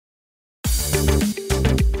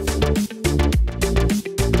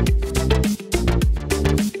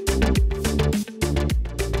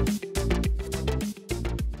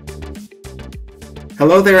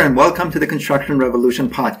Hello there and welcome to the Construction Revolution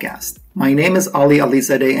podcast. My name is Ali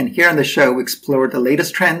Alizadeh, and here on the show we explore the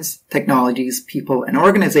latest trends, technologies, people, and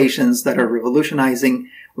organizations that are revolutionizing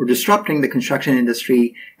or disrupting the construction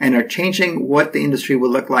industry and are changing what the industry will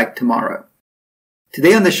look like tomorrow.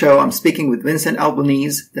 Today on the show, I'm speaking with Vincent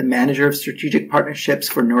Albanese, the Manager of Strategic Partnerships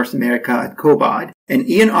for North America at COBOD, and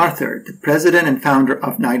Ian Artur, the President and Founder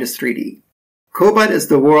of Nidus 3D. COBOD is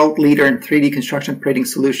the world leader in 3D construction printing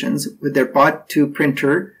solutions, with their Bot2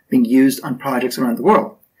 printer being used on projects around the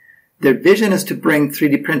world. Their vision is to bring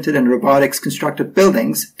 3D printed and robotics constructed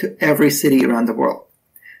buildings to every city around the world.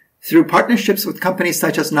 Through partnerships with companies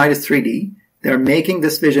such as Nidus 3D, they are making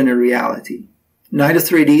this vision a reality. Nidus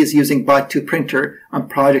 3D is using Bot2 printer on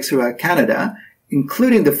projects throughout Canada,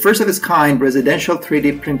 including the first of its kind residential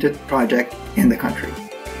 3D printed project in the country.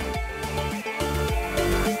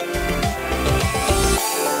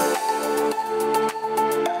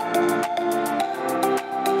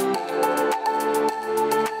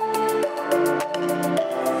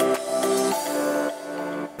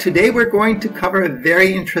 Today we're going to cover a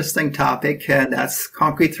very interesting topic, and that's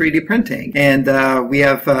concrete 3D printing. And we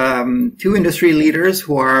have two industry leaders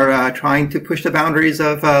who are trying to push the boundaries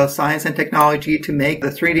of science and technology to make the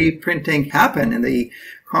 3D printing happen in the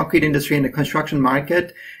concrete industry and the construction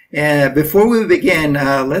market. Before we begin,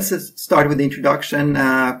 let's start with the introduction.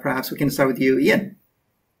 Perhaps we can start with you, Ian.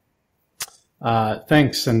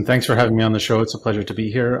 Thanks, and thanks for having me on the show. It's a pleasure to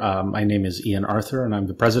be here. My name is Ian Artur, and I'm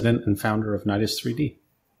the president and founder of Nidus 3D.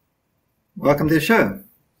 Welcome to the show.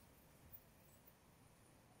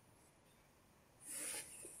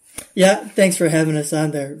 Yeah, thanks for having us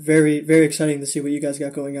on there. Very, very exciting to see what you guys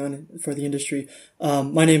got going on for the industry.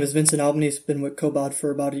 My name is Vincent Albanese. Been with COBOD for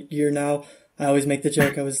about a year now. I always make the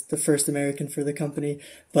joke I was the first American for the company.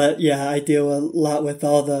 But yeah, I deal a lot with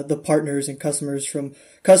all the partners and customers, from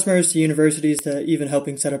customers to universities to even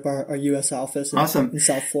helping set up our U.S. office in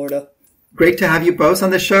South Florida. Great to have you both on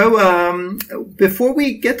the show. Before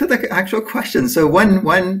we get to the actual questions, so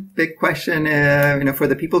one big question, for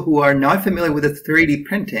the people who are not familiar with the 3D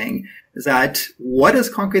printing, is that what is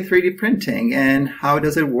concrete 3D printing and how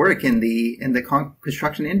does it work in the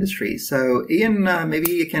construction industry? So, Ian, maybe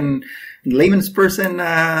you can, in layman's person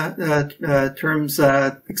terms,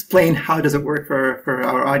 explain how does it work for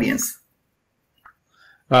our audience.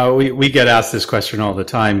 We get asked this question all the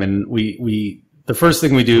time, and the first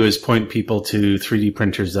thing we do is point people to 3D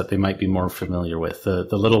printers that they might be more familiar with, the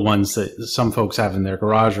little ones that some folks have in their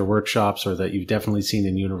garage or workshops, or that you've definitely seen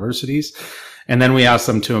in universities. And then we ask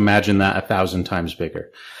them to imagine that 1,000 times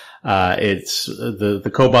bigger. It's the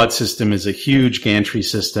COBOD system is a huge gantry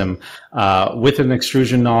system with an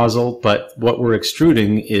extrusion nozzle, but what we're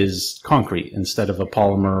extruding is concrete instead of a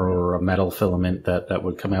polymer or a metal filament that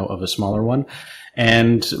would come out of a smaller one.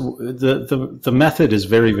 And the method is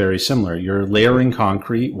very, very similar. You're layering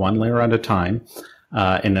concrete one layer at a time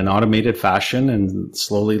in an automated fashion, and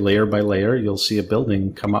slowly, layer by layer, you'll see a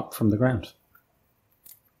building come up from the ground.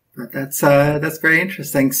 That's very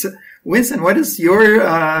interesting. So, Vincent, what is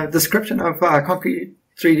your description of concrete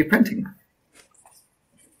 3D printing?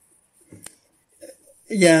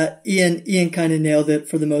 Yeah, Ian kind of nailed it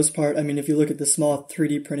for the most part. I mean, if you look at the small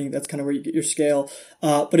 3D printing, that's kind of where you get your scale.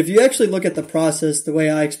 But if you actually look at the process, the way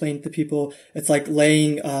I explain it to people, it's like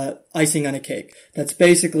laying icing on a cake. That's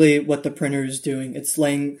basically what the printer is doing. It's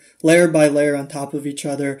laying layer by layer on top of each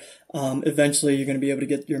other. Eventually you're going to be able to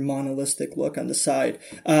get your monolithic look on the side.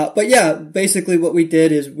 But yeah, basically what we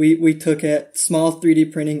did is we took it small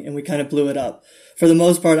 3D printing and we kind of blew it up. For the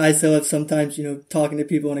most part, I still have sometimes, talking to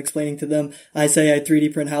people and explaining to them, I say I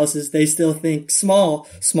 3D print houses. They still think small,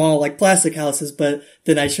 like plastic houses, but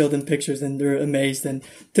then I show them pictures and they're amazed. And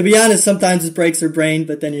to be honest, sometimes it breaks their brain,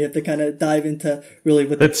 but then you have to kind of dive into really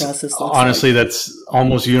what the process looks like. Honestly, that's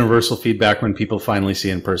almost universal feedback when people finally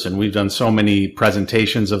see in person. We've done so many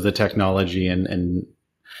presentations of the technology, and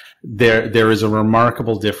there is a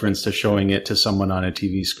remarkable difference to showing it to someone on a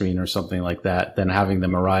TV screen or something like that than having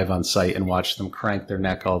them arrive on site and watch them crank their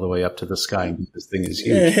neck all the way up to the sky. This thing is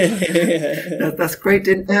huge. That's great.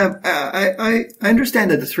 I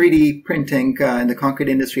understand that the 3D printing in the concrete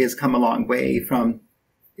industry has come a long way from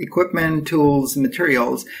equipment, tools,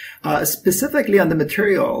 materials. Specifically on the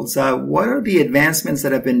materials, what are the advancements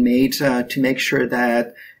that have been made to make sure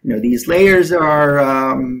that these layers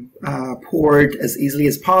are poured as easily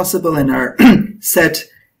as possible and are set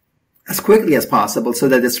as quickly as possible so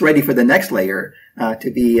that it's ready for the next layer to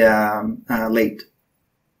be laid?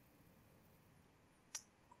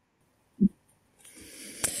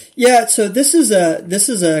 Yeah, so this is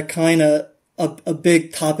a kind of a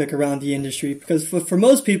big topic around the industry because for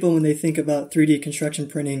most people, when they think about 3D construction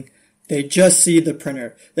printing, they just see the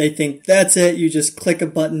printer. They think that's it. You just click a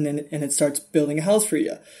button and it starts building a house for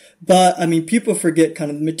you. But I mean, people forget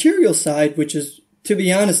kind of the material side, which is, to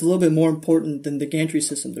be honest, a little bit more important than the gantry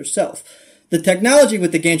system themselves. The technology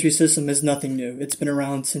with the gantry system is nothing new. It's been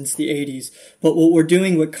around since the 80s. But what we're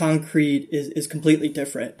doing with concrete is completely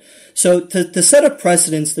different. So to set up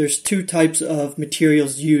precedents, there's two types of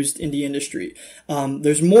materials used in the industry.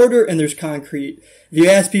 There's mortar and there's concrete. If you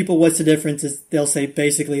ask people what's the difference, they'll say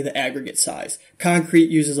basically the aggregate size. Concrete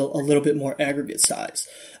uses a little bit more aggregate size.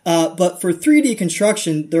 But for 3D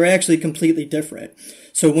construction, they're actually completely different.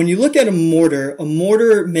 So when you look at a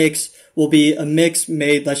mortar mix will be a mix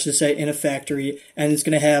made, let's just say, in a factory, and it's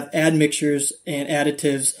going to have admixtures and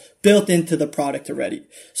additives built into the product already.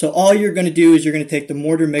 So all you're going to do is you're going to take the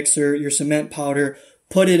mortar mixer, your cement powder,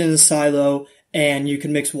 put it in a silo, and you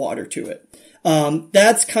can mix water to it.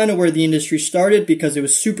 That's kind of where the industry started because it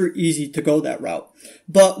was super easy to go that route.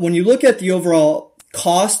 But when you look at the overall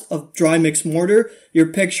cost of dry mix mortar,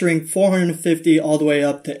 you're picturing $450 all the way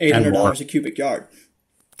up to $800 a cubic yard.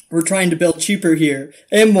 We're trying to build cheaper here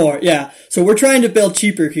and more. Yeah. So we're trying to build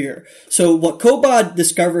cheaper here. So what COBOD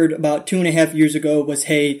discovered about 2.5 years ago was,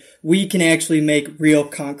 hey, we can actually make real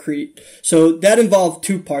concrete. So that involved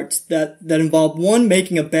two parts. That involved one,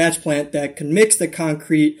 making a batch plant that can mix the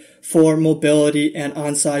concrete for mobility and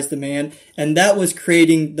on-size demand. And that was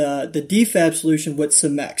creating the DFAB solution with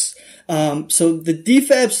Cemex. So the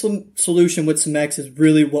DFAB solution with Cemex is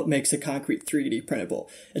really what makes the concrete 3D printable.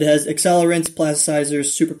 It has accelerants,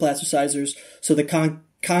 plasticizers, super plasticizers, so the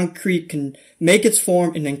concrete can make its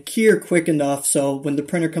form and then cure quick enough so when the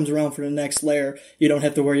printer comes around for the next layer, you don't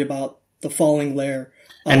have to worry about the following layer.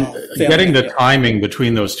 And getting the timing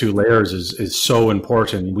between those two layers is so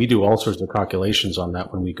important. We do all sorts of calculations on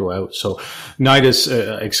that when we go out. So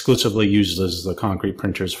Nidus exclusively uses the concrete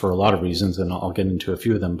printers for a lot of reasons, and I'll get into a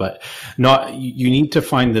few of them. But you need to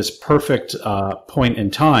find this perfect point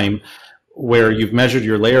in time where you've measured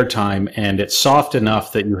your layer time and it's soft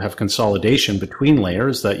enough that you have consolidation between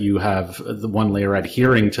layers, that you have the one layer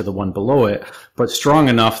adhering to the one below it, but strong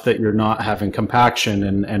enough that you're not having compaction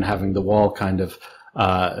and having the wall kind of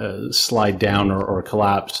slide down or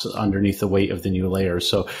collapse underneath the weight of the new layer.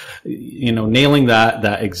 So, nailing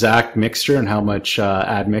that exact mixture and how much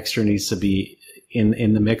admixture needs to be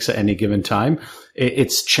in the mix at any given time,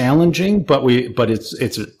 it's challenging, but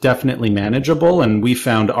it's definitely manageable. And we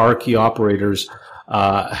found our key operators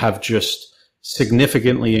have just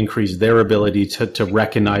significantly increased their ability to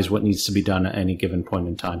recognize what needs to be done at any given point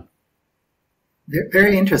in time.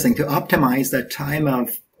 Very interesting to optimize that time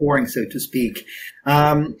of pouring, so to speak.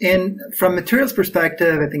 And from materials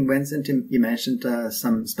perspective, I think Vincent, you mentioned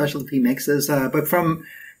some specialty mixes, but from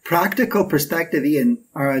practical perspective, Ian,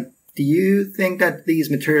 do you think that these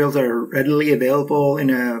materials are readily available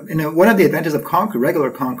one of the advantages of concrete, regular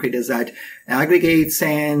concrete, is that aggregate,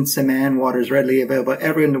 sand, cement, water is readily available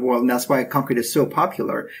everywhere in the world, and that's why concrete is so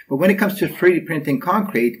popular. But when it comes to 3D printing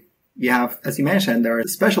concrete, you have, as you mentioned, there are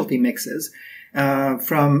specialty mixes.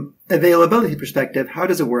 From availability perspective, how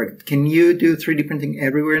does it work? Can you do 3D printing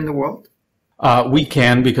everywhere in the world? We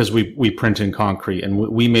can, because we print in concrete, and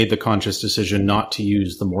we made the conscious decision not to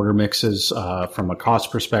use the mortar mixes from a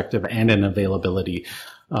cost perspective and an availability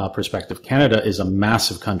perspective. Canada is a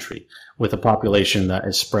massive country with a population that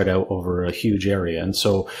is spread out over a huge area. And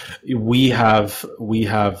so we have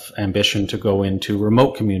ambition to go into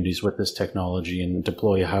remote communities with this technology and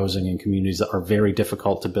deploy housing in communities that are very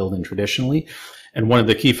difficult to build in traditionally. And one of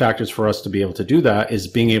the key factors for us to be able to do that is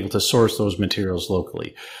being able to source those materials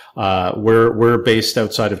locally. We're based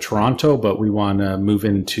outside of Toronto, but we want to move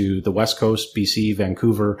into the West Coast, BC,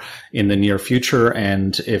 Vancouver in the near future.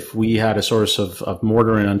 And if we had a source of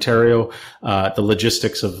mortar in Ontario, the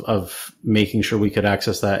logistics of making sure we could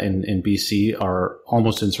access that in BC are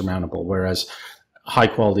almost insurmountable. Whereas high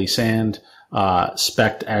quality sand,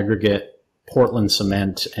 spec'd aggregate, Portland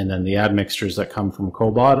cement, and then the admixtures that come from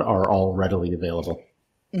COBOD are all readily available.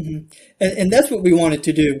 Mm-hmm. And that's what we wanted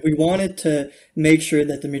to do. We wanted to make sure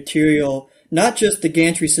that the material, not just the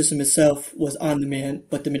gantry system itself was on demand,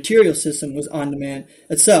 but the material system was on demand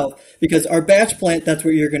itself. Because our batch plant, that's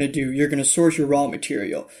what you're going to do. You're going to source your raw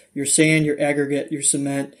material, your sand, your aggregate, your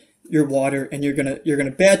cement, your water, and you're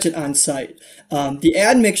gonna batch it on site. The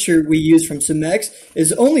admixture we use from Cemex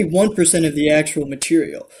is only 1% of the actual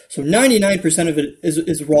material, so 99% of it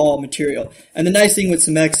is raw material. And the nice thing with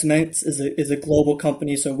Cemex is a global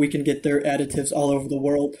company, so we can get their additives all over the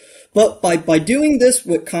world. But by doing this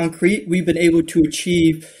with concrete, we've been able to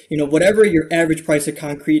achieve, whatever your average price of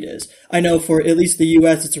concrete is. I know for at least the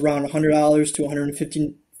U.S., it's around $100 to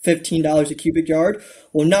 $115 a cubic yard.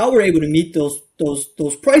 Well, now we're able to meet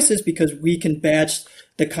those prices because we can batch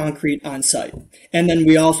the concrete on site. And then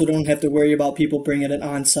we also don't have to worry about people bringing it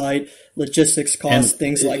on site, logistics costs,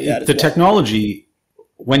 things like that. The technology,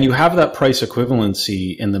 when you have that price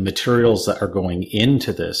equivalency in the materials that are going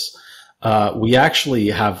into this, we actually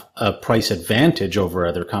have a price advantage over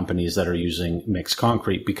other companies that are using mixed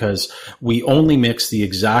concrete because we only mix the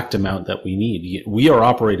exact amount that we need. We are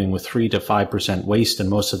operating with 3 to 5% waste, and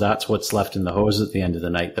most of that's what's left in the hose at the end of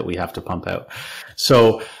the night that we have to pump out.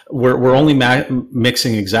 So we're only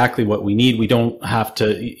mixing exactly what we need. We don't have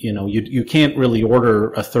to, you can't really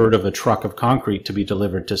order a third of a truck of concrete to be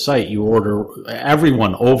delivered to site.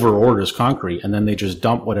 Everyone over orders concrete, and then they just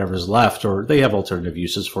dump whatever's left, or they have alternative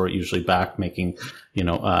uses for it, usually back making,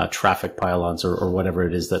 traffic pylons or whatever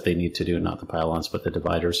it is that they need to do, not the pylons, but the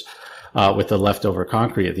dividers, with the leftover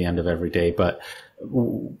concrete at the end of every day. But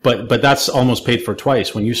that's almost paid for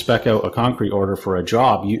twice. When you spec out a concrete order for a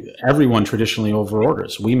job, everyone traditionally over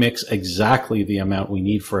orders. We mix exactly the amount we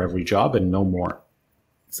need for every job and no more.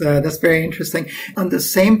 So that's very interesting. On the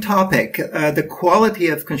same topic, the quality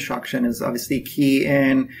of construction is obviously key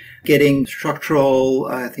in getting structural,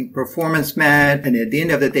 performance met, and at the end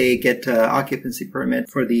of the day, get occupancy permit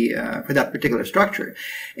for that particular structure.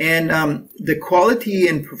 And the quality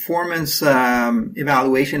and performance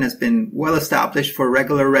evaluation has been well established for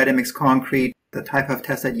regular ready-mix concrete. The type of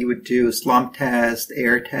test that you would do, slump test,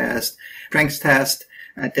 air test, strength test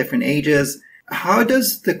at different ages. How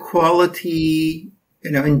does the quality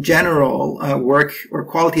in general, work or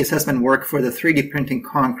quality assessment work for the 3D printing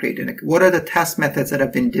concrete? And what are the test methods that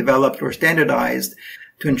have been developed or standardized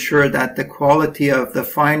to ensure that the quality of the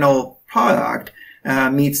final product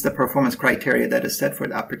meets the performance criteria that is set for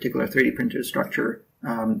that particular 3D printed structure?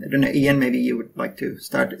 I don't know, Ian, maybe you would like to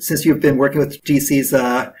start, since you've been working with GCs.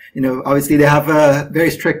 Obviously they have very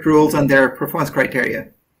strict rules on their performance criteria.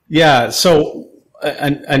 Yeah. So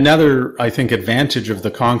another, I think, advantage of the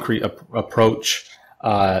concrete approach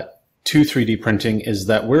to 3D printing is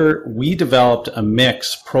that we developed a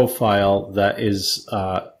mix profile that is,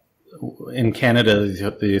 in Canada,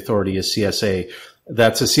 the authority is CSA.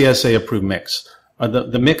 That's a CSA approved mix.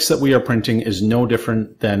 The mix that we are printing is no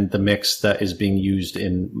different than the mix that is being used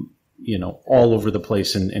in, all over the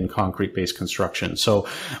place in concrete-based construction. So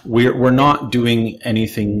we're not doing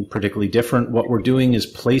anything particularly different. What we're doing is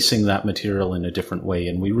placing that material in a different way.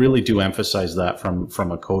 And we really do emphasize that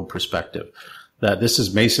from a code perspective, that this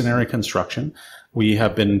is masonry construction. We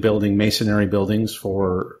have been building masonry buildings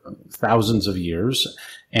for thousands of years.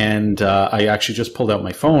 And I actually just pulled out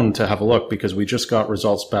my phone to have a look because we just got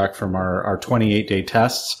results back from our 28-day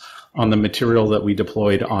tests on the material that we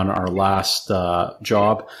deployed on our last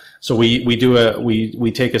job. So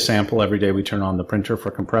we take a sample every day. We turn on the printer for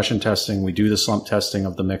compression testing. We do the slump testing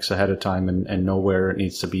of the mix ahead of time and know where it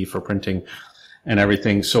needs to be for printing and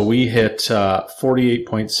everything. So we hit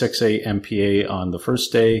 48.68 MPa on the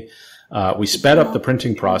first day. We sped up the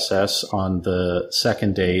printing process on the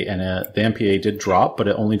second day, and the MPa did drop, but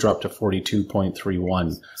it only dropped to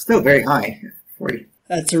 42.31. Still very high. 40.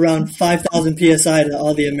 That's around 5,000 PSI to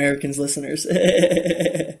all the Americans listeners.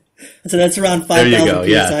 So that's around 5,000 PSI. There you go.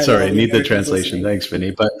 Yeah, sorry, I need the translation. Listening. Thanks, Vinny.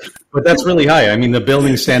 But that's really high. I mean, the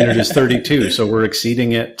building standard is 32, so we're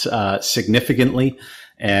exceeding it significantly.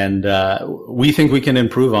 And we think we can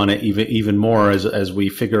improve on it even more as we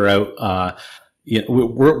figure out.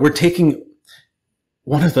 We're taking,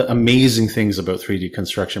 one of the amazing things about 3D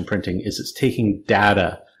construction printing is it's taking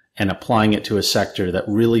data and applying it to a sector that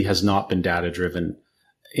really has not been data driven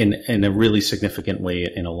in a really significant way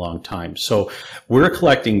in a long time. So we're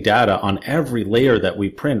collecting data on every layer that we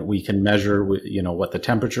print. We can measure, what the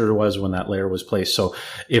temperature was when that layer was placed. So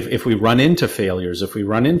if we run into failures, if we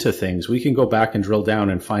run into things, we can go back and drill down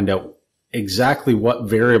and find out exactly what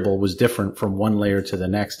variable was different from one layer to the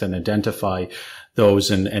next and identify those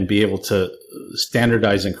and be able to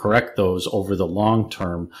standardize and correct those over the long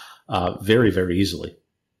term very, very easily.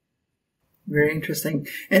 Very interesting.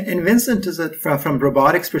 And Vincent, is it from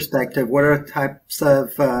robotics perspective, what are types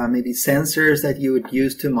of maybe sensors that you would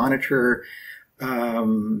use to monitor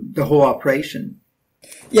the whole operation?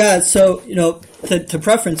 Yeah, so, to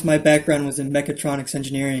preference, my background was in mechatronics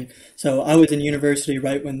engineering. So I was in university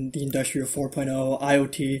right when the Industrial 4.0,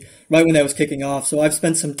 IoT, right when that was kicking off. So I've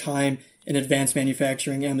spent some time in advanced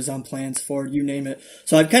manufacturing, Amazon plants, Ford, you name it.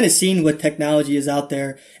 So I've kind of seen what technology is out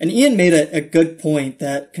there. And Ian made a good point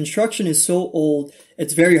that construction is so old,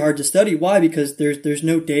 it's very hard to study. Why? Because there's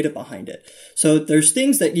no data behind it. So there's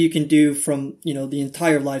things that you can do from, the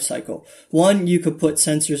entire life cycle. One, you could put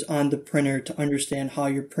sensors on the printer to understand how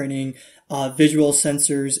you're printing, visual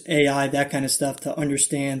sensors, AI, that kind of stuff to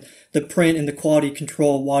understand the print and the quality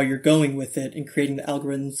control while you're going with it and creating the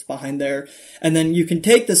algorithms behind there. And then you can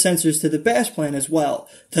take the sensors to the batch plant as well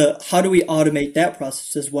to how do we automate that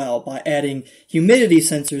process as well by adding humidity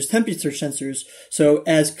sensors, temperature sensors. So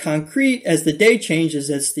as the day changes,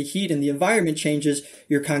 as the heat and the environment changes,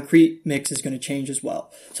 your concrete mix is going to change as well.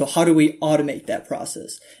 So how do we automate that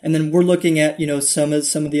process? And then we're looking at, some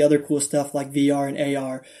of the other cool stuff like VR and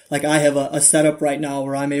AR. Like I have a setup right now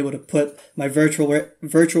where I'm able to put my virtual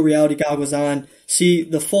reality goggles on, see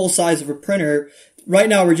the full size of a printer. Right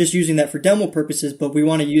now we're just using that for demo purposes, but we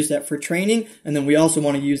want to use that for training, and then we also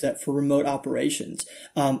want to use that for remote operations.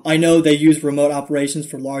 I know they use remote operations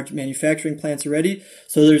for large manufacturing plants already,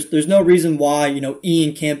 so there's no reason why,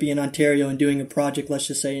 Ian can't be in Ontario and doing a project, let's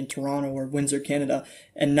just say in Toronto or Windsor, Canada,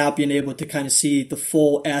 and not being able to kind of see the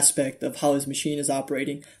full aspect of how his machine is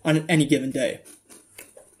operating on any given day.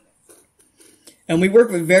 And we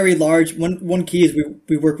work with very large, one key is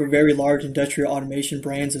we work with very large industrial automation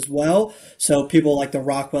brands as well. So people like the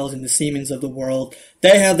Rockwells and the Siemens of the world,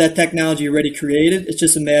 they have that technology already created. It's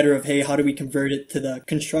just a matter of, hey, how do we convert it to the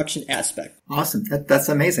construction aspect? Awesome. That's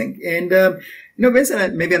amazing. And,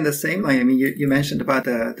 Vincent, maybe on the same line, I mean, you mentioned about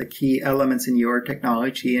the key elements in your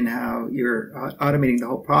technology and how you're automating the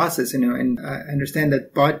whole process, and I understand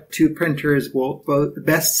that BOD 2 printers will both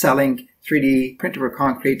best-selling 3D printer for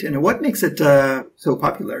concrete. And what makes it so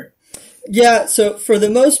popular? Yeah, so for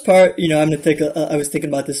the most part, I'm going to take I was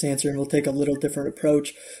thinking about this answer and we'll take a little different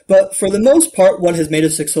approach. But for the most part, what has made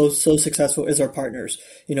us so successful is our partners.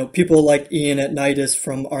 People like Ian at Nidus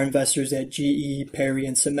from our investors at GE, Perry,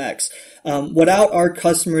 and Cemex. Without our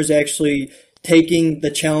customers actually taking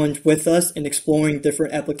the challenge with us and exploring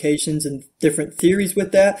different applications and different theories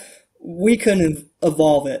with that, we couldn't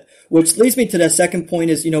evolve it. Which leads me to that second point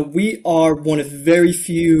is, we are one of very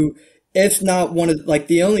few, if not one of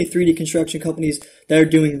the only 3D construction companies that are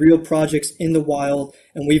doing real projects in the wild,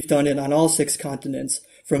 and we've done it on all 6 continents,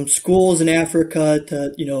 from schools in Africa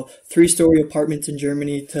to, 3-story apartments in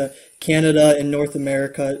Germany to Canada and North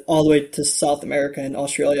America, all the way to South America and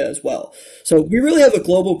Australia as well. So we really have a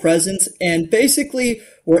global presence, and basically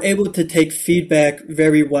we're able to take feedback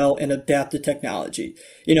very well and adapt to technology.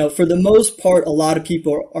 For the most part, a lot of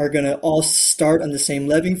people are going to all start on the same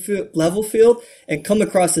level field and come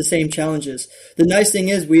across the same challenges. The nice thing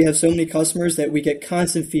is we have so many customers that we get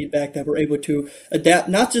constant feedback that we're able to adapt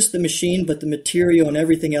not just the machine, but the material and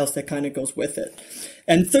everything else that kind of goes with it.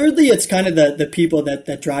 And thirdly, it's kind of the people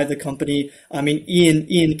that drive the company. I mean,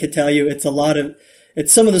 Ian could tell you it's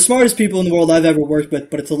some of the smartest people in the world I've ever worked with,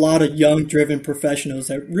 but it's a lot of young, driven professionals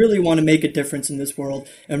that really want to make a difference in this world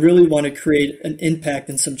and really want to create an impact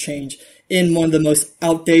and some change in one of the most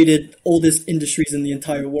outdated, oldest industries in the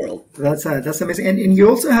entire world. That's amazing. And you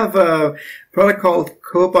also have a product called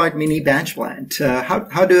COBOD Mini Batch Plant.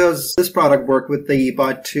 How does this product work with the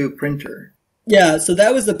BOD 2 printer? Yeah, so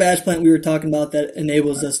that was the batch plant we were talking about that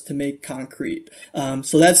enables us to make concrete.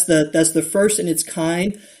 So that's the first in its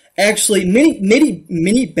kind. Actually,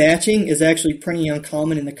 mini batching is actually pretty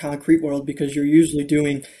uncommon in the concrete world because you're usually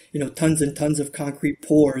doing, tons and tons of concrete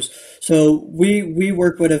pours. So we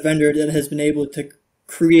work with a vendor that has been able to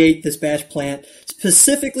create this batch plant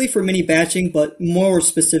specifically for mini batching, but more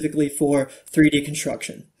specifically for 3D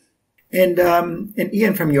construction. And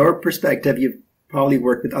Ian, from your perspective, you've probably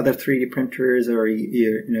worked with other 3D printers, or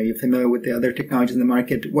you're familiar with the other technologies in the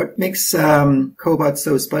market. What makes COBOD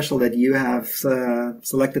so special that you have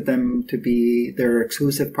selected them to be their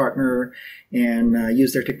exclusive partner and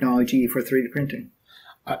use their technology for 3D printing?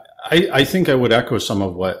 I think I would echo some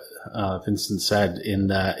of what Vincent said in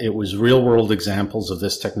that it was real world examples of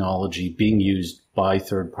this technology being used by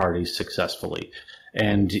third parties successfully.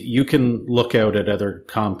 And you can look out at other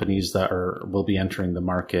companies that will be entering the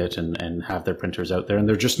market and have their printers out there, and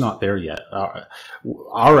they're just not there yet.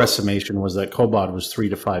 Our estimation was that COBOD was 3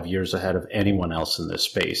 to 5 years ahead of anyone else in this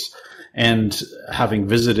space. And having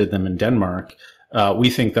visited them in Denmark, we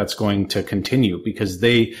think that's going to continue because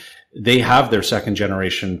they have their 2nd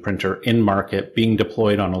generation printer in market being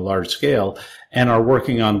deployed on a large scale and are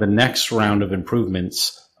working on the next round of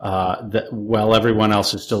improvements while everyone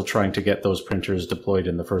else is still trying to get those printers deployed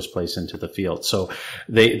in the first place into the field. So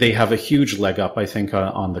they have a huge leg up, I think,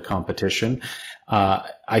 on the competition.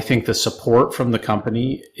 I think the support from the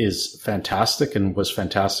company is fantastic and was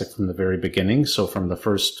fantastic from the very beginning. So from the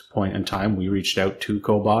first point in time, we reached out to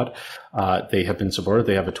COBOD. They have been supported.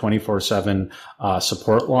 They have a 24/7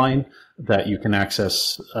 support line that you can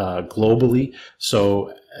access globally.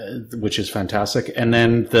 So which is fantastic. And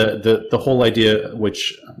then the whole idea,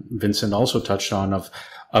 which Vincent also touched on, of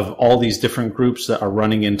all these different groups that are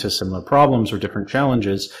running into similar problems or different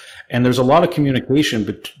challenges. And there's a lot of communication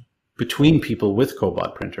between people with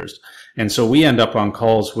COBOD printers. And so we end up on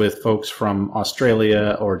calls with folks from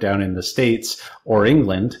Australia or down in the States or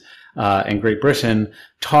England and Great Britain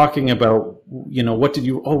talking about, what did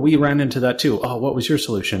you, we ran into that too. Oh, what was your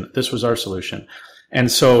solution? This was our solution. And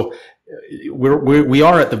so we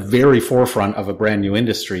are at the very forefront of a brand new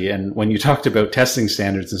industry. And when you talked about testing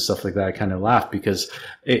standards and stuff like that, I kind of laughed because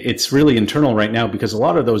it's really internal right now, because a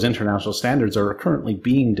lot of those international standards are currently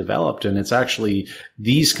being developed. And it's actually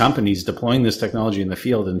these companies deploying this technology in the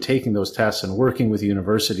field and taking those tests and working with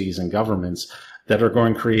universities and governments that are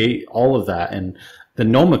going to create all of that. And the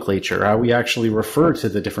nomenclature, how we actually refer to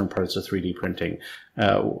the different parts of 3D printing.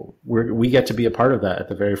 We get to be a part of that at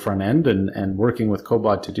the very front end, and working with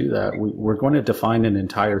COBOD to do that, we're going to define an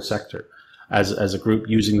entire sector as a group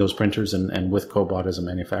using those printers and with COBOD as a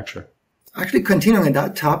manufacturer. Actually, continuing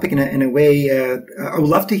that topic in a way, I would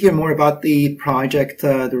love to hear more about the project,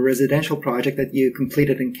 the residential project that you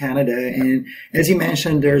completed in Canada. And as you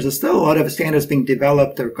mentioned, there's still a lot of standards being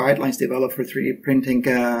developed or guidelines developed for 3D printing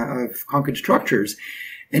of concrete structures.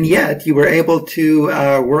 And yet you were able to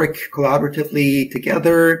work collaboratively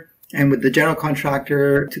together and with the general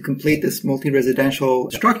contractor to complete this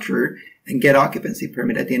multi-residential structure and get occupancy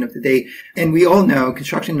permit at the end of the day. And we all know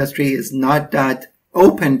construction industry is not that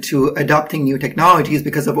open to adopting new technologies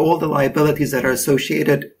because of all the liabilities that are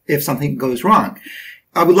associated if something goes wrong.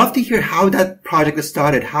 I would love to hear how that project was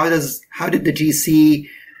started. How did the GC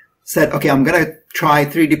said, okay, I'm going to try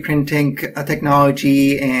 3D printing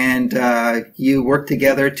technology, and you work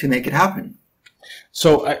together to make it happen?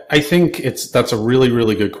 So I think that's a really,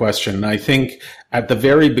 really good question. I think at the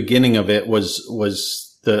very beginning of it was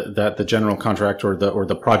the general contractor or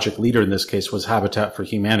the project leader in this case was Habitat for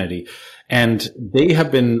Humanity. And they have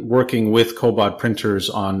been working with COBOD printers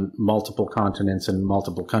on multiple continents and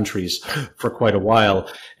multiple countries for quite a while.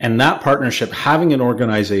 And that partnership, having an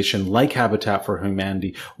organization like Habitat for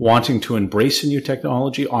Humanity wanting to embrace a new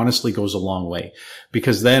technology, honestly goes a long way.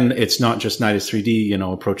 Because then it's not just NIDIS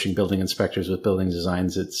 3D, approaching building inspectors with building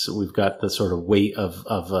designs. We've got the sort of weight of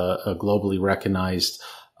a globally recognized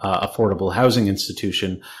affordable housing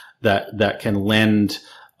institution that can lend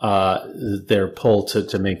their pull to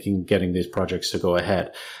getting these projects to go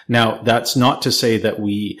ahead. Now, that's not to say that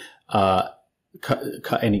we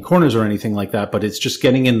cut any corners or anything like that, but it's just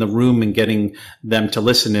getting in the room and getting them to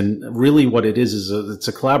listen. And really what it is it's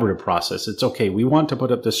a collaborative process. It's okay, we want to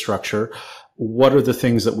put up this structure. What are the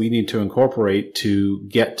things that we need to incorporate to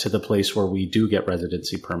get to the place where we do get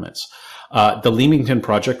residency permits? The Leamington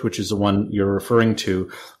project, which is the one you're referring to,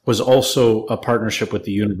 was also a partnership with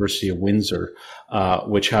the University of Windsor,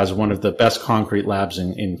 which has one of the best concrete labs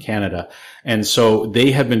in Canada. And so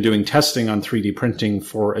they had been doing testing on 3D printing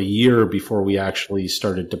for a year before we actually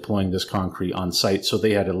started deploying this concrete on site. So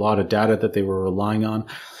they had a lot of data that they were relying on.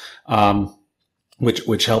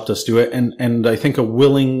 Which helped us do it. And I think a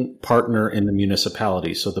willing partner in the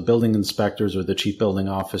municipality. So the building inspectors or the chief building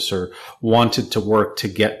officer wanted to work to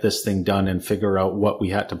get this thing done and figure out what we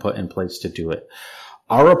had to put in place to do it.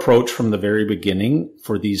 Our approach from the very beginning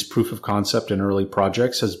for these proof of concept and early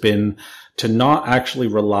projects has been to not actually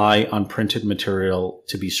rely on printed material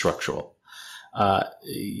to be structural.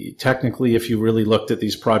 Technically, if you really looked at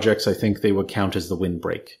these projects, I think they would count as the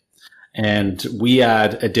windbreak. And we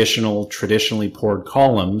add additional traditionally poured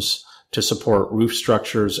columns to support roof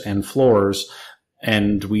structures and floors.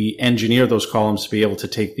 And we engineer those columns to be able to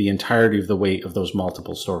take the entirety of the weight of those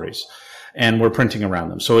multiple stories. And we're printing around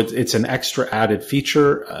them. So it's an extra added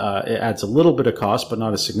feature. It adds a little bit of cost, but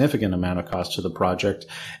not a significant amount of cost to the project.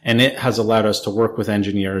 And it has allowed us to work with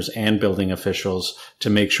engineers and building officials to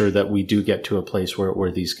make sure that we do get to a place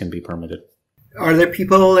where these can be permitted. Are there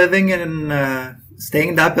people living in staying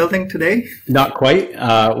in that building today? Not quite.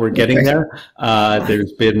 We're getting there.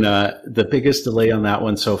 There's been the biggest delay on that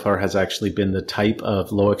one so far has actually been the type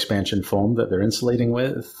of low expansion foam that they're insulating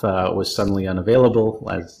with was suddenly unavailable,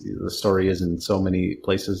 as the story is in so many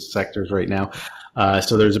places, sectors right now.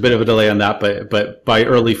 So there's a bit of a delay on that, but by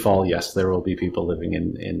early fall, yes, there will be people living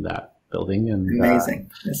in that building. And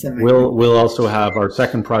amazing. That's amazing. We'll also have our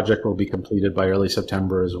second project will be completed by early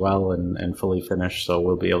September as well, and fully finished. So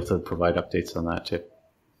we'll be able to provide updates on that too.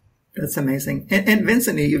 That's amazing. And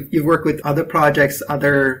Vincent, you've worked with other projects,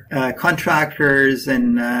 other contractors,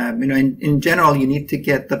 and in general, you need to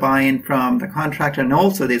get the buy-in from the contractor and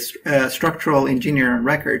also the structural engineer on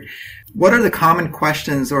record. What are the common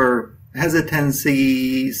questions or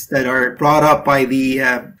hesitancies that are brought up by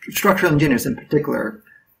the structural engineers in particular?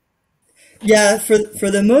 Yeah, for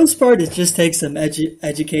the most part, it just takes some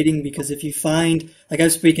educating, because if you find, like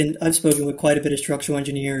I've spoken with quite a bit of structural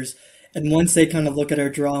engineers, and once they kind of look at our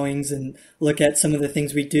drawings and look at some of the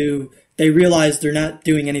things we do, they realize they're not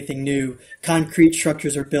doing anything new. Concrete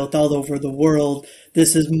structures are built all over the world.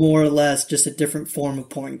 This is more or less just a different form of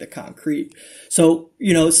pouring the concrete. So,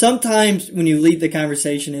 sometimes when you lead the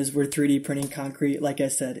conversation is we're 3D printing concrete, like I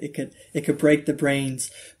said, it could break the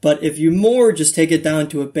brains. But if you more just take it down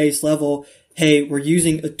to a base level, hey, we're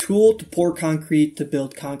using a tool to pour concrete to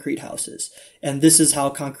build concrete houses. And this is how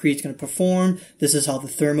concrete is going to perform. This is how the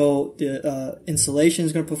thermal insulation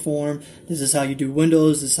is going to perform. This is how you do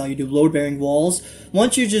windows. This is how you do load-bearing walls.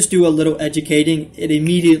 Once you just do a little educating, it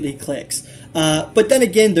immediately clicks. But then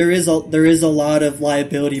again, there is a lot of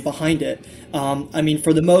liability behind it.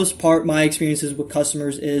 For the most part, my experiences with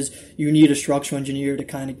customers is you need a structural engineer to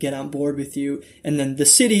kind of get on board with you. And then the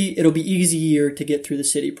city, it'll be easier to get through the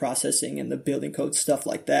city processing and the building code, stuff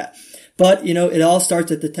like that. But, it all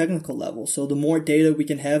starts at the technical level. So the more data we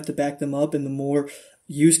can have to back them up and the more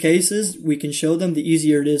use cases we can show them, the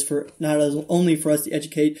easier it is for not only for us to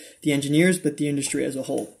educate the engineers, but the industry as a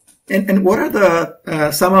whole. And what are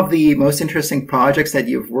the some of the most interesting projects that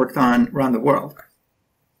you've worked on around the world?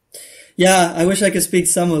 Yeah, I wish I could speak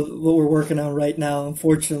some of what we're working on right now.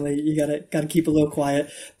 Unfortunately, you gotta keep a little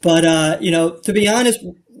quiet. But to be honest,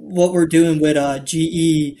 what we're doing with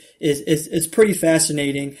GE is pretty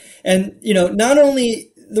fascinating. And not only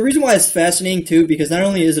the reason why it's fascinating too, because not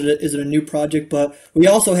only is it a new project, but we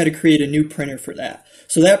also had to create a new printer for that.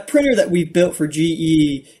 So that printer that we built for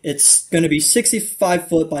GE, it's going to be 65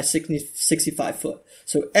 foot by 65 foot.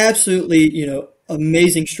 So absolutely,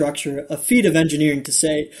 amazing structure, a feat of engineering to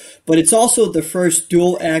say, but it's also the first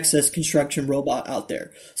dual axis construction robot out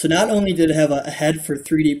there. So not only did it have a head for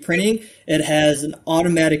 3D printing, it has an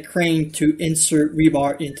automatic crane to insert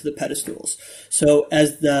rebar into the pedestals. So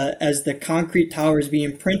as the concrete tower is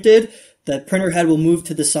being printed, the printer head will move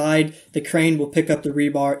to the side, the crane will pick up the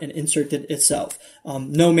rebar and insert it itself.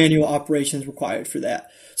 No manual operations required for that.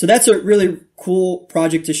 So that's a really cool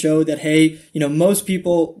project to show that, hey, most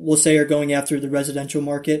people will say are going after the residential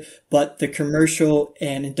market, but the commercial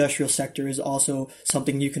and industrial sector is also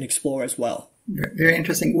something you can explore as well. Very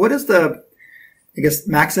interesting. What is the,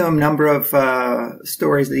 maximum number of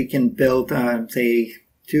stories that you can build, say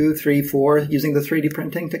 2, 3, 4 using the 3D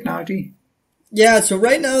printing technology? Yeah, so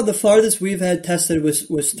right now the farthest we've had tested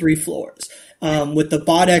was 3 floors. With the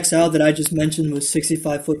BOD XL that I just mentioned was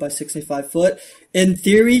 65 foot by 65 foot. In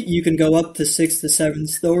theory, you can go up to 6 to 7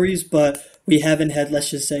 stories, but we haven't had,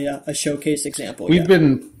 let's just say, a showcase example yet. We've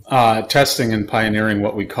been testing and pioneering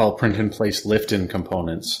what we call print-in-place lift-in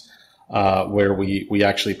components, where we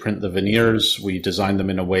actually print the veneers, we design them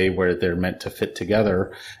in a way where they're meant to fit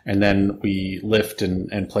together, and then we lift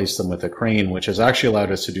and place them with a crane, which has actually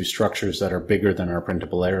allowed us to do structures that are bigger than our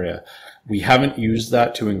printable area. We haven't used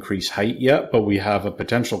that to increase height yet, but we have a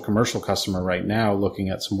potential commercial customer right now looking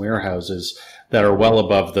at some warehouses that are well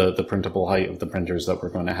above the printable height of the printers that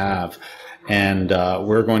we're going to have. And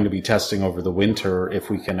we're going to be testing over the winter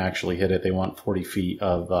if we can actually hit it. They want 40 feet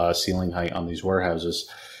of ceiling height on these warehouses.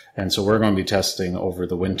 And so we're going to be testing over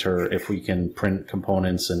the winter if we can print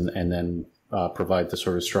components and then provide the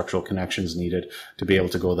sort of structural connections needed to be able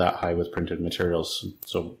to go that high with printed materials.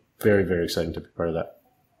 So very, very exciting to be part of that.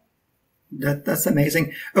 That's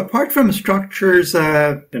amazing. Apart from structures,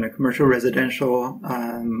 commercial, residential,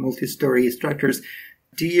 multi-story structures,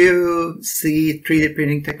 do you see 3D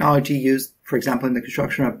printing technology used, for example, in the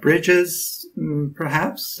construction of bridges,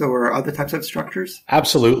 perhaps, or other types of structures?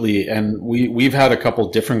 Absolutely. And we've had a couple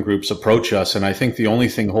different groups approach us, and I think the only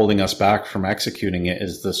thing holding us back from executing it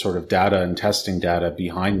is the sort of data and testing data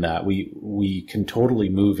behind that. We can totally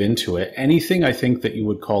move into it. Anything I think that you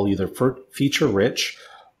would call either feature rich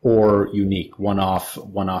or unique, one-off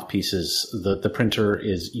pieces. The printer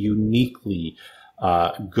is uniquely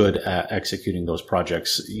good at executing those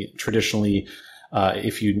projects. Traditionally,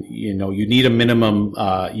 if you need a minimum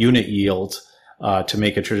unit yield to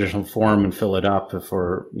make a traditional form and fill it up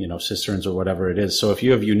for cisterns or whatever it is. So if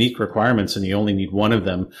you have unique requirements and you only need one of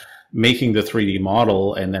them, making the 3D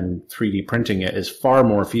model and then 3D printing it is far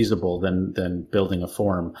more feasible than building a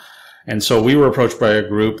form. And so we were approached by a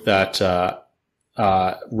group that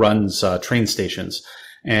runs train stations.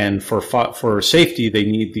 And for safety, they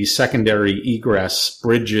need these secondary egress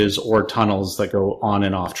bridges or tunnels that go on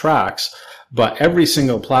and off tracks. But every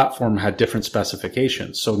single platform had different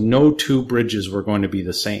specifications. So no two bridges were going to be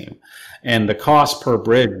the same. And the cost per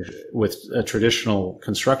bridge with a traditional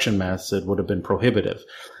construction method would have been prohibitive.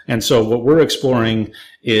 And so what we're exploring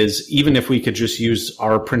is, even if we could just use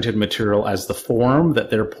our printed material as the form that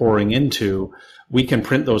they're pouring into, we can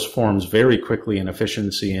print those forms very quickly and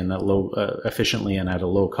efficiently and at a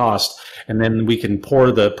low cost. And then we can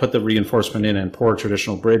put the reinforcement in and pour a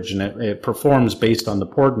traditional bridge, and it performs based on the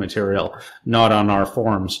poured material, not on our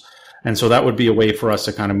forms. And so that would be a way for us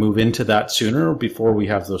to kind of move into that sooner, before we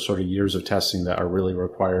have those sort of years of testing that are really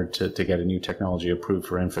required to get a new technology approved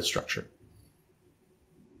for infrastructure.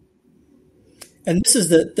 And this is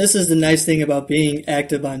the nice thing about being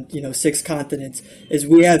active on 6 continents, is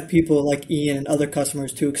we have people like Ian and other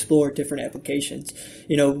customers to explore different applications.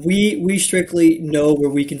 We strictly know where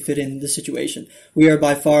we can fit in the situation. We are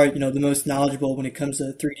by far the most knowledgeable when it comes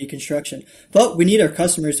to 3D construction. But we need our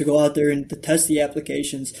customers to go out there and to test the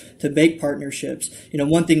applications, to make partnerships.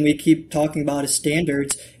 One thing we keep talking about is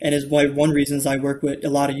standards, and is why one reason is I work with a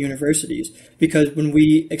lot of universities, because when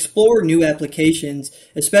we explore new applications,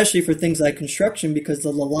 especially for things like construction, because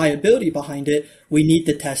the reliability behind it, we need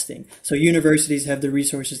the testing. So universities have the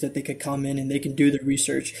resources that they could come in and they can do the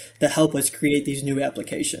research to help us create these new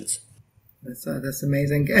applications. That's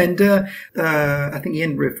amazing. And I think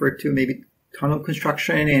Ian referred to maybe tunnel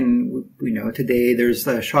construction, and we know today there's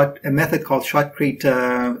a method called shotcrete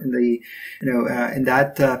in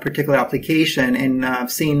that particular application, and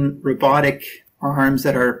I've seen robotic arms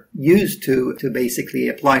that are used to basically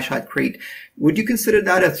apply shotcrete. Would you consider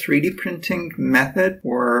that a 3D printing method,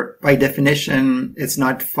 or by definition, it's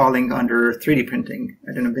not falling under 3D printing?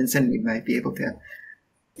 I don't know, Vincent, you might be able to.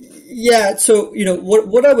 Yeah, so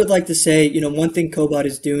what I would like to say, one thing COBOD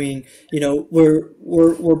is doing,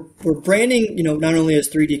 we're branding, not only as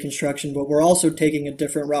 3D construction, but we're also taking a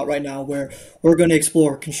different route right now, where we're going to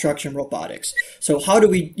explore construction robotics. So how do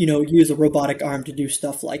we, use a robotic arm to do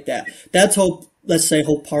stuff like that? That's whole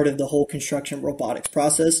part of the whole construction robotics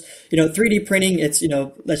process. 3D printing, it's,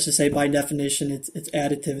 let's just say by definition, it's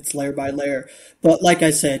additive, it's layer by layer. But like I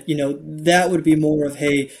said, that would be more of,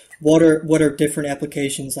 hey, what are different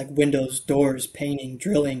applications like windows, doors, painting,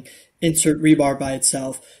 drilling, insert rebar by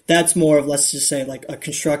itself. That's more of, let's just say, like a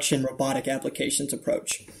construction robotic applications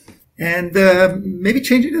approach. And maybe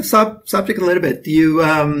changing the subject a little bit, do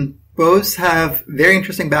you both have very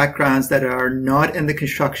interesting backgrounds that are not in the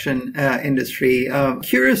construction industry.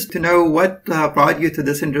 Curious to know what brought you to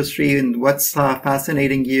this industry, and what's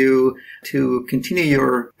fascinating you to continue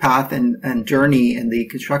your path and journey in the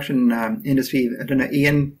construction industry. I don't know,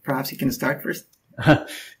 Ian, perhaps you can start first.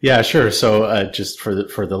 Yeah, sure. So just for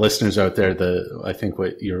the listeners out there, I think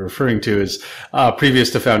what you're referring to is previous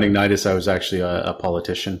to founding Nidus, I was actually a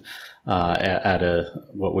politician. At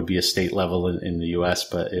what would be a state level in the U.S.,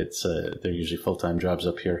 but they're usually full-time jobs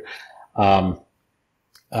up here.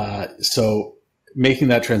 So making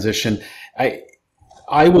that transition,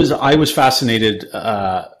 I was fascinated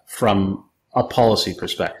from a policy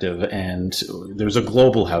perspective, and there's a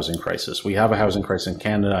global housing crisis. We have a housing crisis in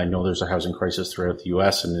Canada. I know there's a housing crisis throughout the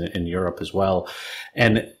U.S. and in Europe as well,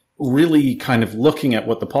 and really kind of looking at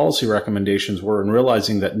what the policy recommendations were and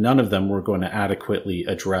realizing that none of them were going to adequately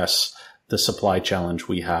address the supply challenge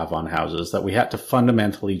we have on houses, that we had to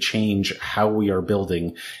fundamentally change how we are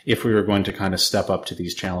building if we were going to kind of step up to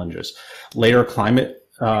these challenges. Layer climate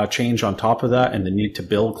change on top of that, and the need to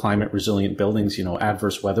build climate resilient buildings.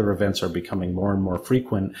 Adverse weather events are becoming more and more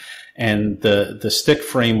frequent, and the stick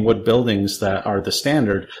frame wood buildings that are the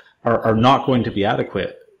standard are not going to be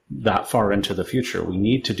adequate that far into the future. We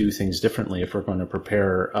need to do things differently if we're going to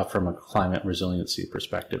prepare from a climate resiliency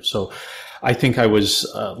perspective. So I think I was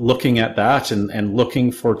looking at that and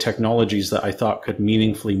looking for technologies that I thought could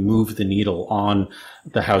meaningfully move the needle on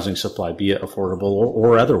the housing supply, be it affordable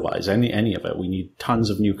or otherwise, any of it. We need tons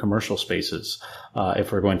of new commercial spaces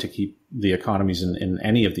if we're going to keep the economies in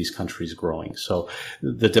any of these countries growing. So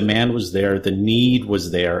the demand was there, the need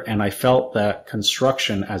was there, and I felt that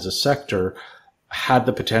construction as a sector had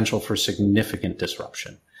the potential for significant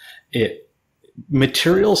disruption.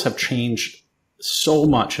 Materials have changed so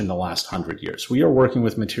much in the last 100 years. We are working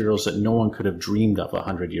with materials that no one could have dreamed of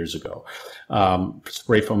 100 years ago.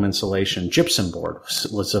 Spray foam insulation, gypsum board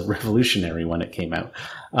was a revolutionary when it came out.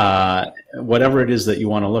 Whatever it is that you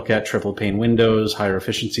want to look at, triple pane windows, higher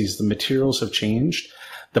efficiencies, the materials have changed.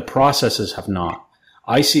 The processes have not.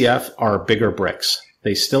 ICF are bigger bricks.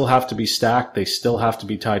 They still have to be stacked. They still have to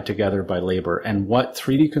be tied together by labor. And what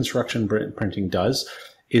 3D construction printing does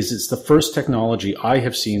is it's the first technology I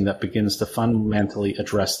have seen that begins to fundamentally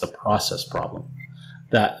address the process problem.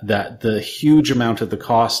 That the huge amount of the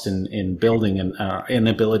cost in building and our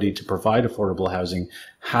inability to provide affordable housing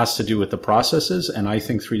has to do with the processes. And I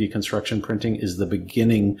think 3D construction printing is the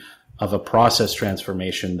beginning of a process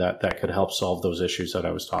transformation that could help solve those issues that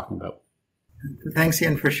I was talking about. Thanks,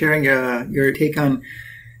 Ian, for sharing your take on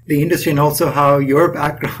the industry and also how your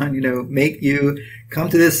background, make you come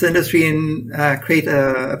to this industry and create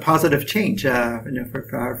a positive change, for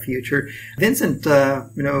our future. Vincent,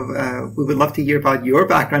 we would love to hear about your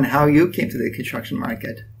background, how you came to the construction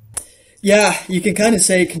market. Yeah, you can kind of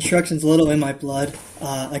say construction's a little in my blood.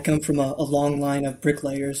 I come from a long line of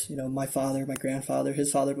bricklayers. My father, my grandfather,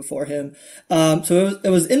 his father before him. So it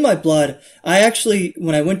was in my blood. I actually,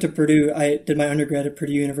 when I went to Purdue, I did my undergrad at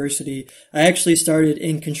Purdue University. I actually started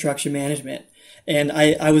in construction management. And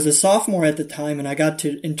I was a sophomore at the time, and I got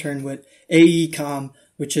to intern with AECom,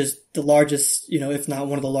 which is the largest, if not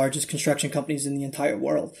one of the largest construction companies in the entire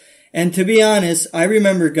world. And to be honest, I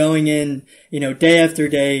remember going in, day after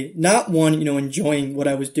day, not one, enjoying what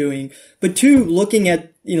I was doing, but two, looking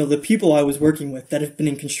at, the people I was working with that have been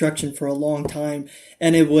in construction for a long time.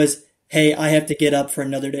 And it was, hey, I have to get up for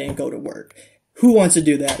another day and go to work. Who wants to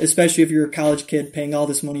do that? Especially if you're a college kid paying all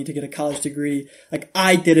this money to get a college degree. Like,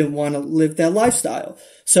 I didn't want to live that lifestyle.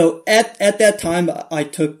 So at that time, I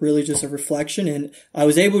took really just a reflection, and I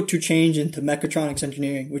was able to change into mechatronics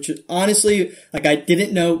engineering, which is honestly, like, I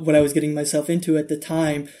didn't know what I was getting myself into at the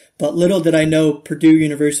time, but little did I know Purdue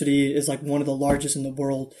University is like one of the largest in the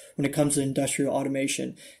world when it comes to industrial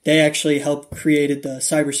automation. They actually helped created the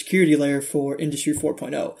cybersecurity layer for Industry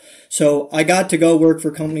 4.0. So I got to go work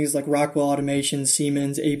for companies like Rockwell Automation,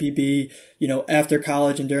 Siemens, ABB, after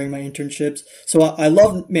college and during my internships. So I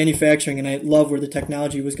love manufacturing, and I love where the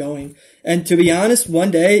technology was going. And to be honest,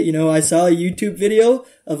 one day, I saw a YouTube video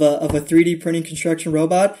of a 3D printing construction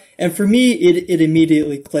robot. And for me, it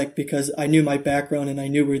immediately clicked, because I knew my background and I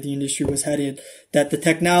knew where the industry was headed, that the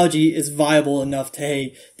technology is viable enough to,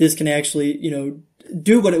 hey, this can actually,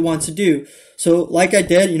 do what it wants to do. So like I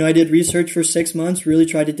did, I did research for 6 months, really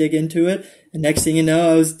tried to dig into it. And next thing you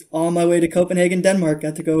know, I was on my way to Copenhagen, Denmark,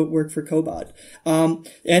 got to go work for COBOD. And,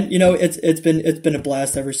 it's been a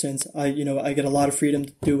blast ever since. I get a lot of freedom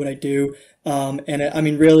to do what I do.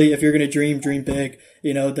 And really, if you're going to dream big.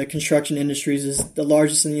 The construction industries is the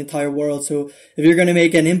largest in the entire world. So if you're going to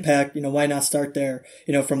make an impact, why not start there?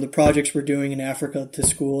 From the projects we're doing in Africa to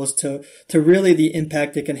schools to really the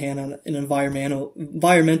impact it can have on an environmental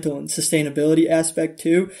and sustainability aspect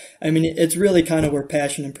too. It's really kind of where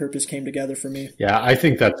passion and purpose came together for me. Yeah, I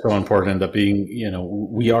think that's so important, that being,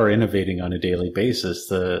 we are innovating on a daily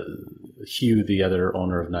basis. Hugh, the other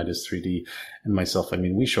owner of Nidus 3D, and myself,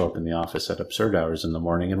 we show up in the office at absurd hours in the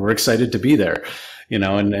morning, and we're excited to be there,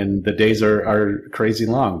 and the days are crazy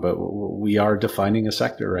long, but we are defining a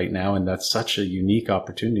sector right now, and that's such a unique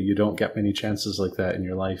opportunity. You don't get many chances like that in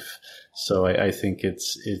your life. So I think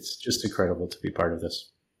it's just incredible to be part of this.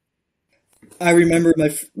 I remember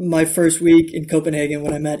my first week in Copenhagen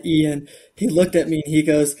when I met Ian. He looked at me and he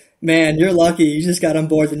goes, "Man, you're lucky. You just got on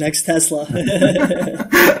board the next Tesla."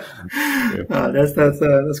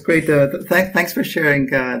 That's great. Thanks for sharing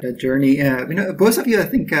the journey. Both of you, I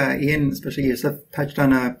think, Ian, especially yourself, touched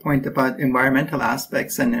on a point about environmental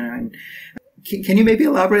aspects. And can you maybe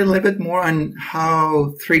elaborate a little bit more on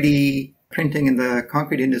how 3D printing in the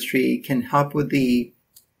concrete industry can help with the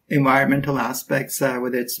environmental aspects,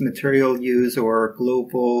 whether it's material use or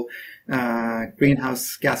global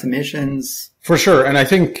greenhouse gas emissions? For sure. And I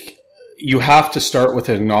think you have to start with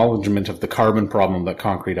an acknowledgement of the carbon problem that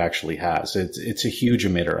concrete actually has. It's a huge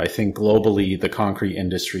emitter. I think globally, the concrete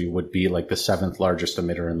industry would be like the 7th largest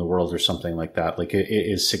emitter in the world or something like that. Like it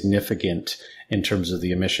is significant in terms of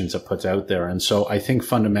the emissions it puts out there. And so I think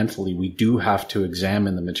fundamentally we do have to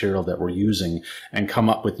examine the material that we're using and come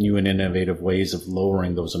up with new and innovative ways of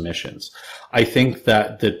lowering those emissions. I think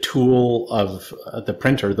that the tool of the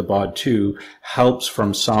printer, the BOD 2, helps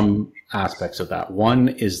from some aspects of that. One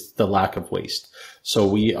is the lack of waste. So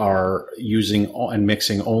we are using and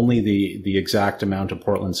mixing only the exact amount of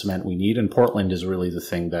Portland cement we need. And Portland is really the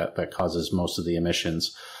thing that causes most of the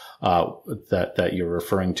emissions that you're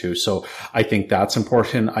referring to. So I think that's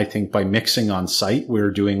important. I think by mixing on site,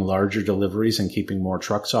 we're doing larger deliveries and keeping more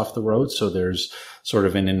trucks off the road. So there's sort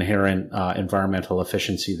of an inherent environmental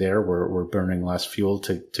efficiency there. We're burning less fuel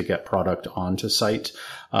to get product onto site.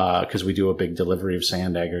 Because we do a big delivery of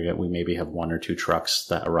sand aggregate, we maybe have 1 or 2 trucks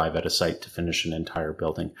that arrive at a site to finish an entire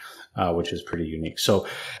building, which is pretty unique. So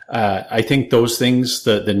I think those things,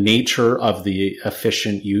 the nature of the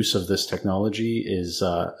efficient use of this technology is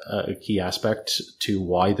a key aspect to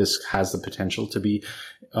why this has the potential to be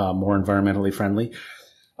more environmentally friendly.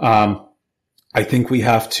 I think we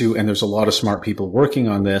have to, and there's a lot of smart people working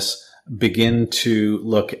on this, begin to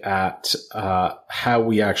look at how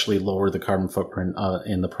we actually lower the carbon footprint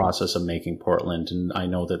in the process of making Portland. And I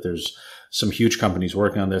know that there's some huge companies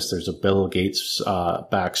working on this. There's a Bill Gates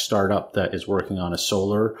backed startup that is working on a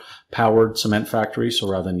solar powered cement factory. So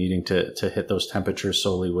rather than needing to hit those temperatures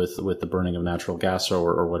solely with the burning of natural gas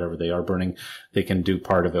or whatever they are burning, they can do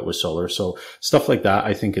part of it with solar. So stuff like that,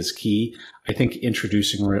 I think, is key. I think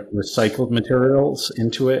introducing recycled materials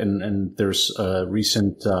into it, and there's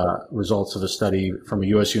recent results of a study from a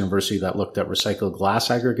U.S. university that looked at recycled glass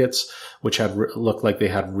aggregates, which looked like they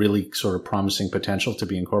had really sort of promising potential to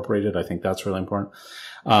be incorporated. I think that's really important.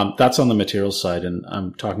 That's on the materials side, and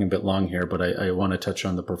I'm talking a bit long here, but I want to touch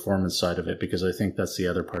on the performance side of it because I think that's the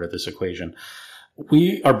other part of this equation.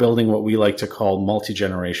 We are building what we like to call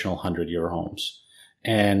multi-generational 100-year homes.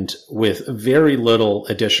 And with very little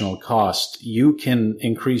additional cost, you can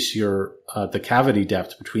increase your the cavity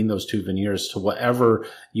depth between those 2 veneers to whatever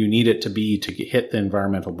you need it to be to hit the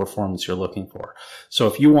environmental performance you're looking for. So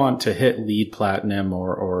if you want to hit LEED Platinum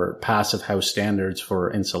or passive house standards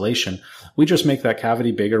for insulation, we just make that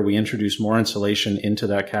cavity bigger. We introduce more insulation into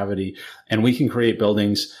that cavity, and we can create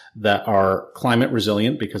buildings that are climate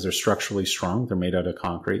resilient because they're structurally strong. They're made out of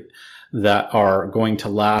concrete, that are going to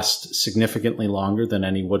last significantly longer than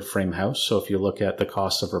any wood frame house. So if you look at the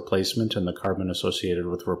cost of replacement and the carbon associated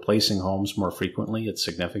with replacing homes more frequently, it's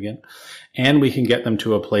significant. And we can get them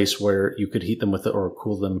to a place where you could heat them with or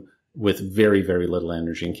cool them with very, very little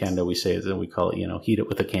energy. In Canada, we say that we call it, heat it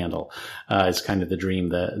with a candle. It's kind of the dream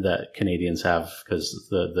that Canadians have because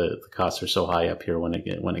the costs are so high up here when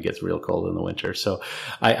it gets real cold in the winter. So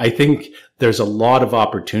I think there's a lot of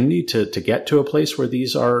opportunity to get to a place where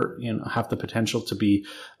these are, have the potential to be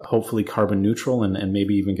hopefully carbon neutral and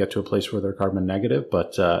maybe even get to a place where they're carbon negative.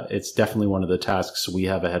 But it's definitely one of the tasks we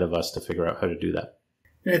have ahead of us to figure out how to do that.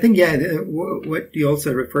 I think, what you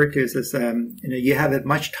also referred to is you have a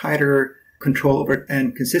much tighter control over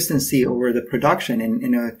and consistency over the production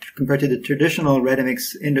and, compared to the traditional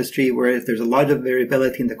ready-mix industry where there's a lot of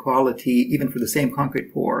variability in the quality, even for the same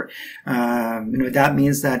concrete pour. That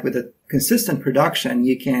means that with a consistent production,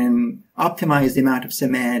 you can optimize the amount of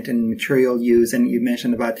cement and material use. And you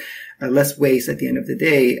mentioned about less waste at the end of the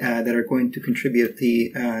day, that are going to contribute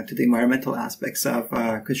to the environmental aspects of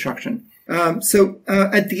construction. So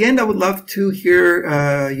at the end, I would love to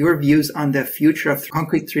hear your views on the future of the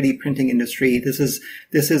concrete 3D printing industry. This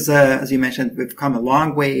is as you mentioned, we've come a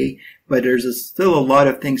long way, but there's still a lot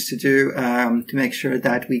of things to do to make sure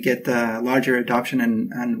that we get larger adoption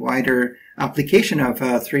and wider application of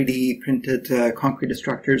 3D printed concrete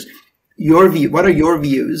structures. What are your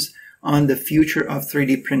views on the future of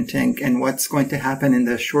 3D printing and what's going to happen in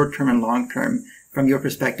the short term and long term from your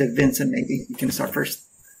perspective? Vincent, maybe you can start first.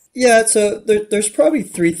 Yeah, so there's probably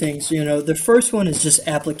 3 things. The first one is just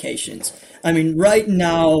applications. I mean, right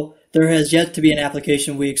now, there has yet to be an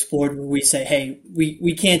application we explored where we say, hey,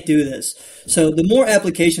 we can't do this. So the more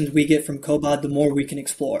applications we get from COBOD, the more we can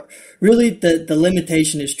explore. Really, the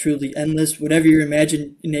limitation is truly endless. Whatever your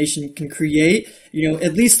imagination can create,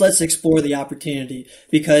 at least let's explore the opportunity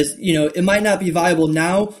because, it might not be viable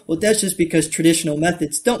now. Well, that's just because traditional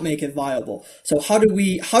methods don't make it viable. So how do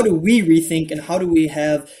we rethink and how do we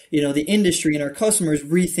have, the industry and our customers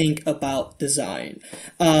rethink about design?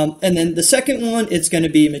 And then the second one, it's going to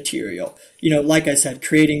be material. Like I said,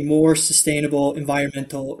 creating more sustainable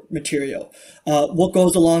environmental material. What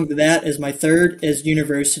goes along to that is my third is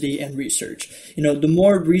university and research. The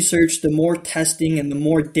more research, the more testing, and the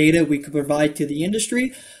more data we could provide to the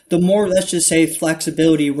industry, the more, let's just say,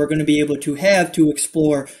 flexibility we're going to be able to have to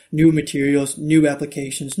explore new materials, new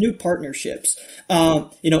applications, new partnerships.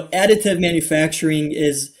 Additive manufacturing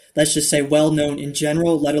is, let's just say, well known in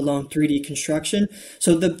general, let alone 3D construction.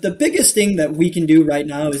 So the biggest thing that we can do right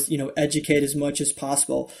now is, educate as much as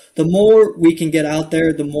possible. The more we can get out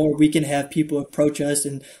there, the more we can have people approach us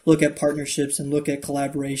and look at partnerships and look at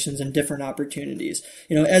collaborations and different opportunities.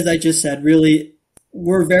 As I just said, really,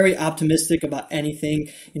 we're very optimistic about anything.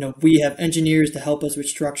 We have engineers to help us with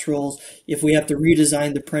structurals. If we have to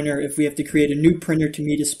redesign the printer, if we have to create a new printer to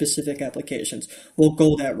meet a specific applications, we'll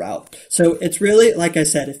go that route. So it's really, like I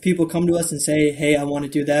said, if people come to us and say, hey, I want to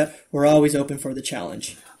do that, we're always open for the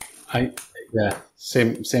challenge.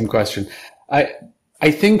 Same question. I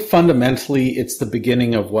think fundamentally it's the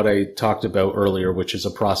beginning of what I talked about earlier, which is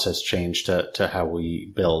a process change to how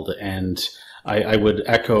we build. And I would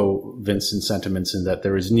echo Vincent's sentiments in that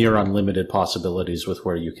there is near unlimited possibilities with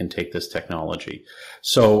where you can take this technology.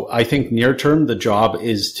 So I think near term, the job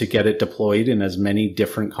is to get it deployed in as many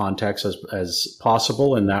different contexts as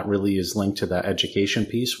possible. And that really is linked to that education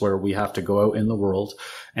piece where we have to go out in the world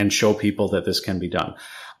and show people that this can be done.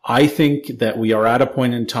 I think that we are at a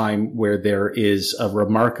point in time where there is a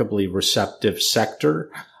remarkably receptive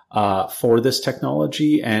sector for this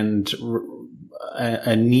technology and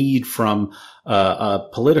a need from a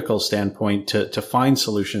political standpoint to find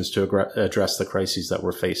solutions to address the crises that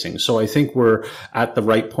we're facing. So I think we're at the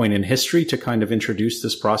right point in history to kind of introduce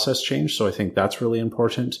this process change. So I think that's really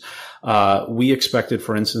important. We expected,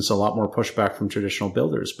 for instance, a lot more pushback from traditional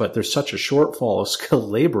builders, but there's such a shortfall of skilled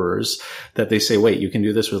laborers that they say, wait, you can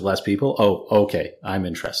do this with less people? Oh, okay, I'm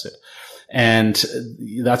interested. And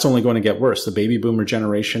that's only going to get worse. The baby boomer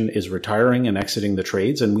generation is retiring and exiting the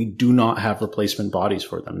trades, and we do not have replacement bodies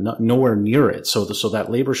for them, nowhere near it. So that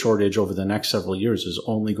labor shortage over the next several years is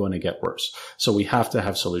only going to get worse. So we have to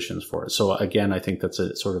have solutions for it. So again, I think that's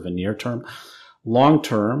a sort of a near term. Long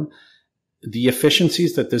term, the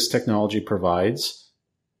efficiencies that this technology provides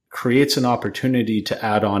creates an opportunity to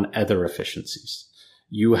add on other efficiencies.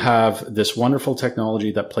 You have this wonderful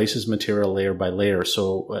technology that places material layer by layer.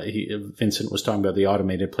 So Vincent was talking about the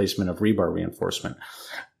automated placement of rebar reinforcement.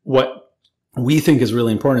 What we think is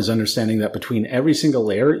really important is understanding that between every single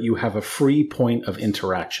layer, you have a free point of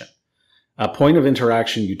interaction. A point of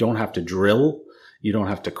interaction you don't have to drill, you don't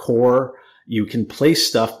have to core. You can place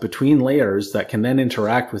stuff between layers that can then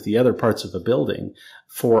interact with the other parts of the building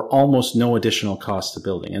for almost no additional cost to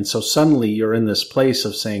building. And so suddenly you're in this place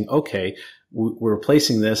of saying, okay, we're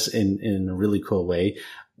placing this in a really cool way.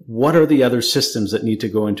 What are the other systems that need to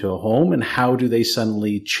go into a home, and how do they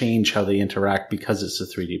suddenly change how they interact because it's a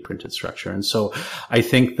 3D printed structure? And so I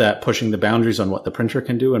think that pushing the boundaries on what the printer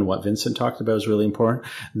can do and what Vincent talked about is really important.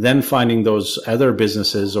 Then finding those other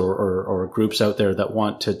businesses or groups out there that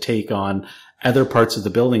want to take on other parts of the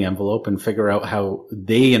building envelope and figure out how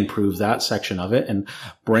they improve that section of it and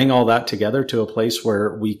bring all that together to a place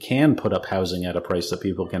where we can put up housing at a price that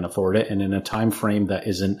people can afford it and in a time frame that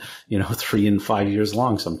isn't, 3 and 5 years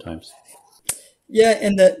long sometimes. Yeah.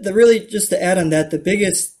 And the really, just to add on that, the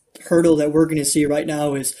biggest hurdle that we're going to see right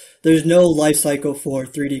now is there's no life cycle for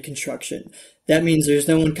 3D construction. That means there's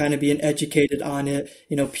no one kind of being educated on it.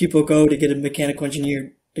 People go to get a mechanical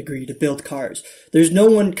engineer degree to build cars. There's no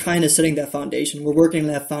one kind of setting that foundation. We're working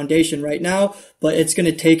on that foundation right now, but it's going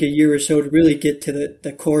to take a year or so to really get to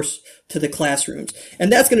the course, to the classrooms. And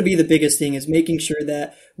that's going to be the biggest thing, is making sure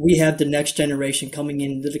that we have the next generation coming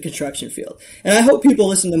into the construction field. And I hope people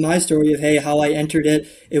listen to my story of, hey, how I entered it.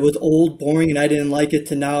 It was old, boring, and I didn't like it,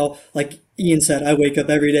 to now, like Ian said, I wake up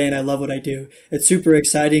every day and I love what I do. It's super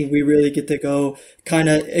exciting. We really get to go kind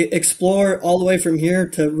of explore all the way from here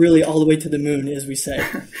to really all the way to the moon, as we say.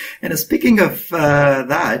 And speaking of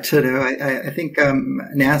that, I think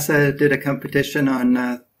NASA did a competition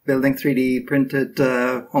on building 3D printed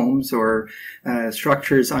homes or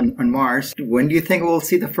structures on Mars. When do you think we'll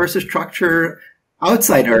see the first structure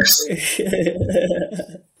outside Earth?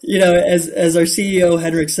 As our CEO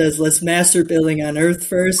Henrik says, let's master building on Earth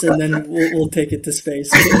first, and then we'll take it to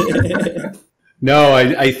space. No,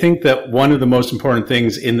 I think that one of the most important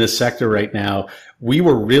things in this sector right now, we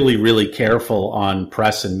were really, really careful on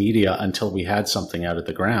press and media until we had something out of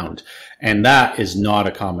the ground. And that is not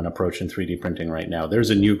a common approach in 3D printing right now.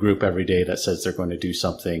 There's a new group every day that says they're going to do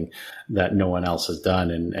something that no one else has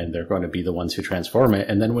done, and they're going to be the ones who transform it.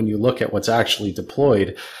 And then when you look at what's actually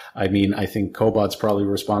deployed, I think COBOD's probably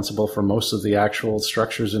responsible for most of the actual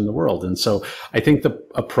structures in the world. And so I think the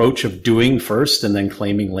approach of doing first and then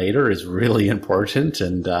claiming later is really important.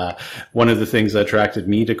 And one of the things that attracted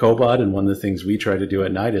me to COBOD, and one of the things we try to do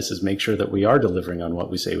at Nidus, is make sure that we are delivering on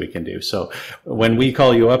what we say we can do. So when we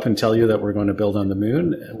call you up and tell you that we're going to build on the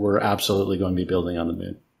moon, we're absolutely going to be building on the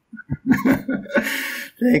moon.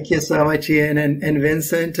 Thank you so much, Ian and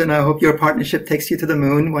Vincent. And I hope your partnership takes you to the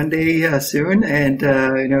moon one day soon. And,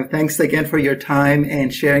 thanks again for your time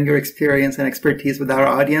and sharing your experience and expertise with our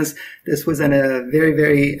audience. This was a very,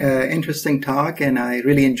 very interesting talk. And I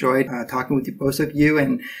really enjoyed talking with both of you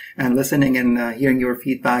and listening and hearing your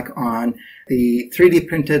feedback on the 3D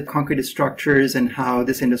printed concrete structures and how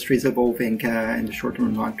this industry is evolving in the short term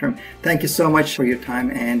and long term. Thank you so much for your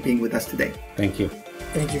time and being with us today. Thank you.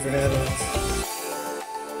 Thank you for having us.